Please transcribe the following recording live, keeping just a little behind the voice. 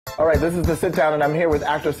All right, this is The Sit Down, and I'm here with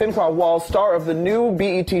actor Sinqua Walls, star of the new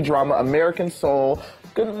BET drama American Soul.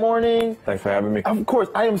 Good morning. Thanks for having me. Of course,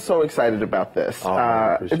 I am so excited about this. Oh,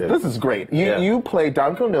 I appreciate this is great. You play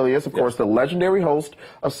Don Cornelius, of course, the legendary host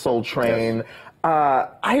of Soul Train.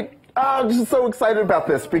 Yes. I'm just so excited about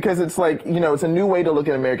this because it's like, you know, it's a new way to look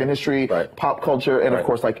at American history, pop culture, and of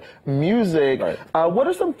course, like, music. What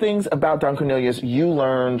are some things about Don Cornelius you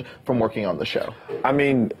learned from working on the show? I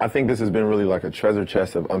mean, I think this has been really like a treasure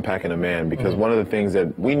chest of unpacking a man because one of the things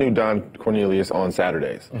that we knew Don Cornelius on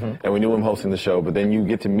Saturdays, and we knew him hosting the show, but then you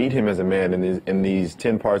get to meet him as a man in these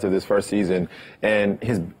 10 parts of this first season, and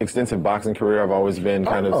his extensive boxing career I've always been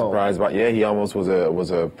kind of surprised by. Yeah, he almost was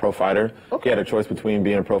a pro fighter. He had a choice between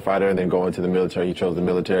being a pro fighter and then going to the military. He chose the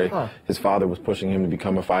military. His father was pushing him to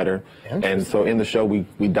become a fighter. And so in the show,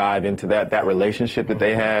 we dive into that relationship that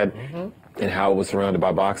they had and how it was surrounded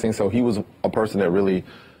by boxing. So he was a person that really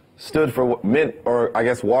stood for what meant, or I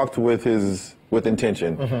guess walked with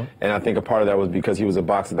intention. And I think a part of that was because he was a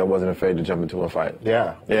boxer that wasn't afraid to jump into a fight.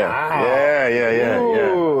 Yeah. Wow.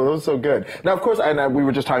 Ooh, that was so good. Now, of course, we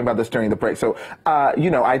were just talking about this during the break. So, you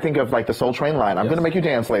know, I think of like the Soul Train line. I'm going to make you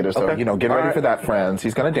dance later. So, you know, get ready for that, friends.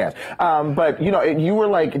 He's going to dance. But, you know, you were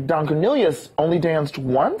like, Don Cornelius only danced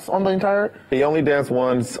once on the entire? He only danced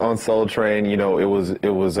once on Soul Train. You know, it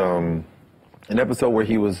was an episode where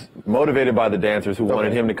he was motivated by the dancers who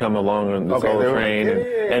wanted him to come along on the Soul Train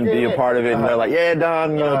and be a part of it. And they're like, yeah,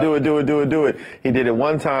 Don, you know, do it. He did it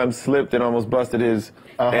one time, slipped, and almost busted his.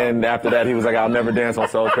 And after that, he was like, I'll never dance on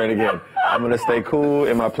Soul Train again. I'm going to stay cool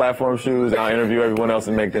in my platform shoes, and I'll interview everyone else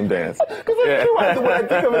and make them dance. Because when I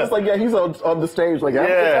think of it, it's like, yeah, he's on the stage. Like, He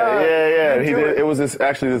did. It was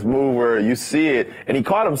actually this move where you see it, and he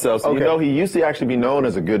caught himself. So you know he used to actually be known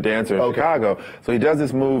as a good dancer in Chicago. So he does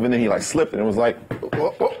this move, and then he like slipped, and it was like,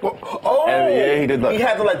 he did. Like, he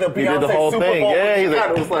had to like the Beyonce he did the whole Super thing. Bowl.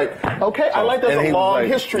 It was like, okay, I like there's a long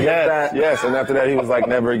history of that. Yes, and after that, he was like,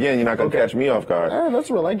 never again. You're not going to catch me off guard.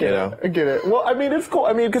 That's real. I get it. I get it. Well, I mean, it's cool.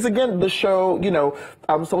 I mean, because again, the show, you know,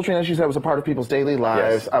 Soul Train, as you said, was a part of people's daily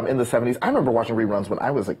lives in the 70s. I remember watching reruns when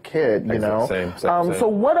I was a kid, you know. Same. So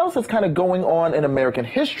what else is kind of going on in American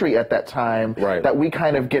history at that time that we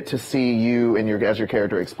kind of get to see you and as your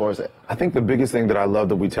character explores it? I think the biggest thing that I love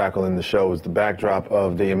that we tackle in the show is the backdrop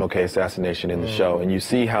of the MLK assassination in the show. And you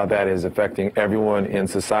see how that is affecting everyone in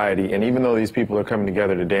society. And even though these people are coming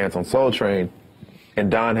together to dance on Soul Train,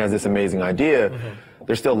 and Don has this amazing idea,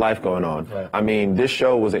 there's still life going on. I mean, this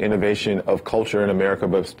show was an innovation of culture in America,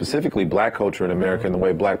 but specifically black culture in America and the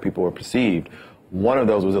way black people were perceived. One of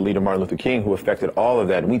those was the leader Martin Luther King, who affected all of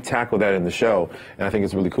that. And we tackle that in the show. And I think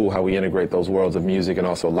it's really cool how we integrate those worlds of music and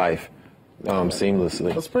also life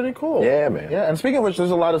seamlessly. That's pretty cool. Yeah, man. Yeah, and speaking of which, there's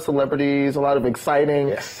a lot of celebrities, a lot of exciting.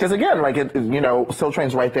 Because again, like, you know, Soul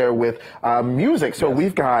Train's right there with music. So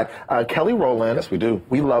we've got Kelly Rowland. Yes, we do.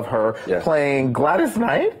 We love her. Playing Gladys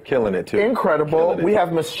Knight. Killing it, too. Incredible. We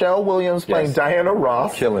have Michelle Williams playing Diana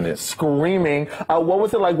Ross. Killing it. Screaming. What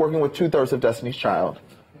was it like working with 2/3 of Destiny's Child?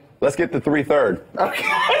 Let's get the 3/3. Okay.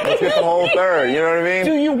 Let's get the whole third. You know what I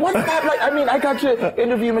mean? What's that like? I mean, I got to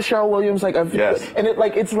interview Michelle Williams. Like, and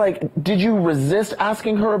it's like, did you resist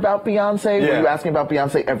asking her about Beyonce? Were you asking about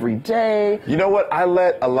Beyonce every day? You know what? I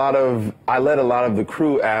let a lot of the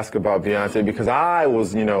crew ask about Beyonce because I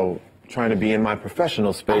was, you know, trying to be in my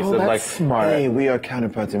professional space of like, hey, we are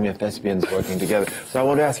counterparts and we have thespians working together. So I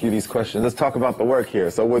want to ask you these questions. Let's talk about the work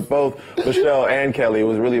here. So with both Michelle and Kelly, it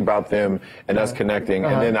was really about them and us connecting.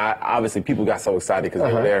 And then obviously people got so excited because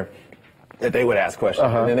they were there that they would ask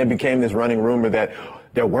questions. And then it became this running rumor that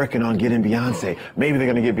they're working on getting Beyonce. Maybe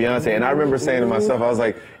they're going to get Beyonce. And I remember saying to myself, I was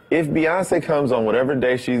like, if Beyonce comes on whatever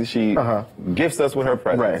day she gifts us with her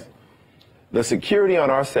presence, the security on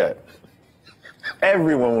our set,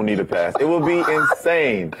 everyone will need a pass. It will be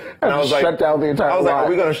insane. And I was like, shut down the entire I was like, are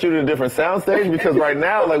we going to shoot at a different sound stage? Because right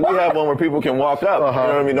now, like, we have one where people can walk up. You know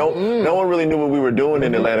what I mean? No one really knew what we were doing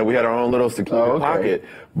in Atlanta. We had our own little secluded pocket.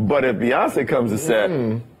 But if Beyonce comes to set,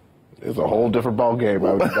 it's a whole different ball game,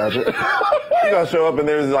 I would imagine. You're going to show up and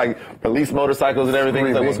there's like police motorcycles and everything.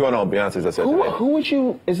 He's like, what's going on? Beyonce's at set. Who would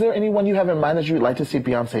you, is there anyone you have in mind that you'd like to see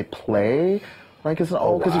Beyonce play? Like, it's an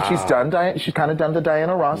old, because she's kind of done the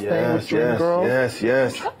Diana Ross thing with Dreamgirls.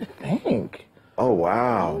 Yes. I'm trying to think. Oh,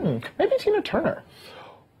 wow. Maybe Tina Turner.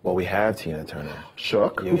 Well, we have Tina Turner.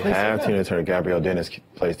 Shook. Yeah, we have Tina Turner. Gabrielle Dennis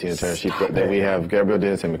plays Tina Turner. Then we have Gabrielle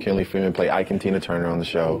Dennis and McKinley Freeman play Ike and Tina Turner on the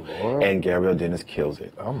show. Oh, and Gabrielle Dennis kills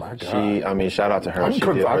it. Oh, my God. I mean, shout out to her. I'm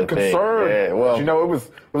concerned. Yeah, well, you know, it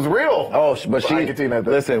was real. Oh, but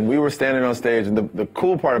listen, we were standing on stage, and the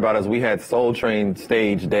cool part about it is we had Soul Train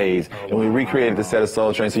stage days, and we recreated the set of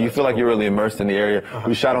Soul Train, so you feel like you're really immersed in the area.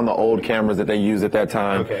 We shot on the old cameras that they used at that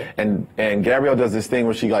time, and Gabrielle does this thing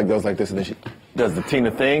where she like goes like this, and then she does the Tina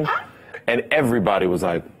thing. And everybody was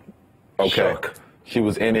like, okay. Shook. She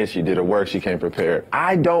was in it. She did her work. She came prepared.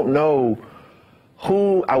 I don't know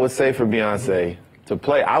who I would say for Beyonce to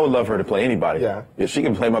play. I would love her to play anybody. Yeah. If she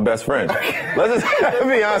can play my best friend. Let's just have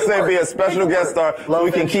Beyonce be a special guest star so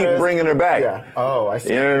we can keep bringing her back. Yeah. Oh, I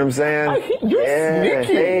see. You know what I'm saying? You're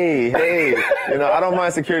sneaky. Hey. You know, I don't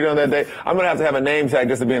mind security on that day. I'm going to have a name tag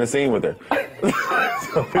just to be in a scene with her.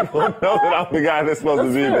 So people know that I'm the guy that's supposed to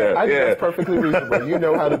be there. I think that's perfectly reasonable. You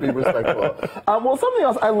know how to be respectful. Well, something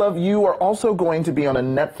else I love, you are also going to be on a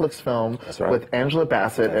Netflix film with Angela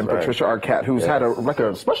Bassett and Patricia Arquette, who's had an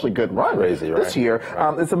especially good run this year.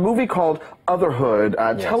 It's a movie called Otherhood.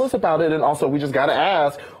 Tell us about it, and also we just got to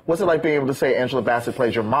ask, what's it like being able to say Angela Bassett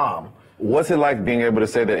plays your mom? What's it like being able to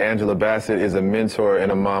say that Angela Bassett is a mentor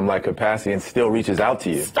in a mom-like capacity and still reaches out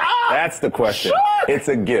to you? Stop! That's the question. It's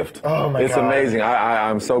a gift. Oh my God. It's amazing.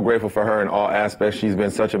 I'm so grateful for her in all aspects. She's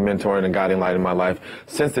been such a mentor and a guiding light in my life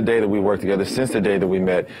since the day that we worked together, since the day that we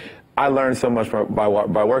met. I learned so much by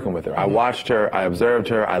working with her. I watched her, I observed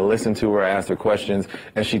her, I listened to her, I asked her questions,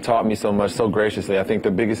 and she taught me so much, so graciously. I think the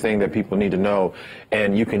biggest thing that people need to know,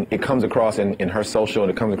 and it comes across in her social, and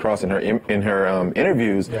it comes across in her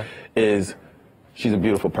interviews, is she's a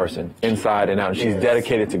beautiful person, inside and out, and she's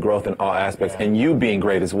dedicated to growth in all aspects, and you being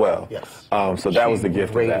great as well. So that was the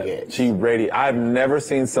gift of that. She radiates. I've never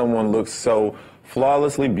seen someone look so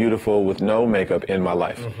flawlessly beautiful with no makeup in my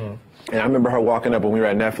life. And I remember her walking up when we were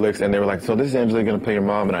at Netflix, and they were like, so this is Angela going to play your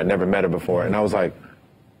mom, and I'd never met her before. And I was like,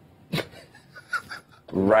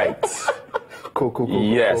 right. Cool.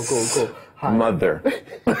 Yes. Cool. Mother.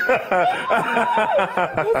 That's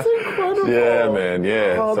incredible. Yeah, man.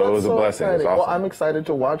 Yeah. Oh, so it was a blessing. It was awesome. Well, I'm excited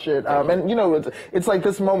to watch it. And you know, it's like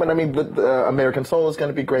this moment. I mean, the American Soul is going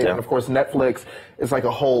to be great, and of course, Netflix is like a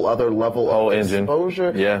whole other level of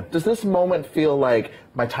exposure. Yeah. Does this moment feel like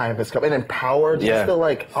my time has come and empowered? Does it feel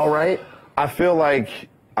like all right? I feel like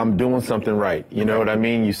I'm doing something right. You know what I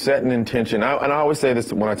mean? You set an intention. And I always say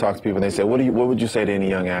this when I talk to people, and they say, what would you say to any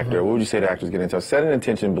young actor? What would you say to actors getting into it? Set an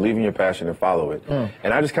intention, believe in your passion, and follow it.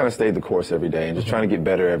 And I just kind of stayed the course every day and just trying to get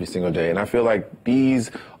better every single day. And I feel like these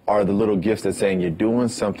are the little gifts that saying you're doing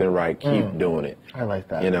something right, keep doing it. I like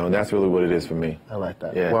that. You know, and that's really what it is for me. I like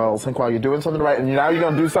that. Yeah. Well, Sinqua, you're doing something right, and now you're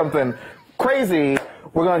going to do something crazy.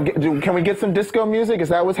 We're gonna can we get some disco music? Is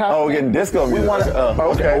that what's happening? Oh, we're getting disco music. We want to.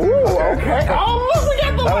 Okay. Ooh, okay. Oh, look, we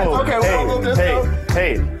got the lights. Okay, we're all going disco.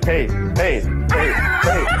 Hey.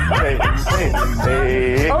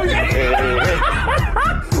 Oh yeah.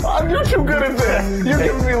 You're too good at this. You're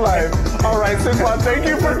giving me life. All right, Sinqua, thank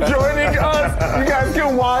you for joining us. You guys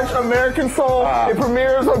can watch American Soul. It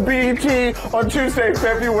premieres on BET on Tuesday,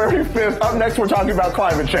 February 5th. Up next, we're talking about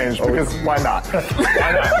climate change because why not?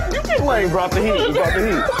 You brought the heat.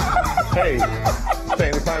 Hey.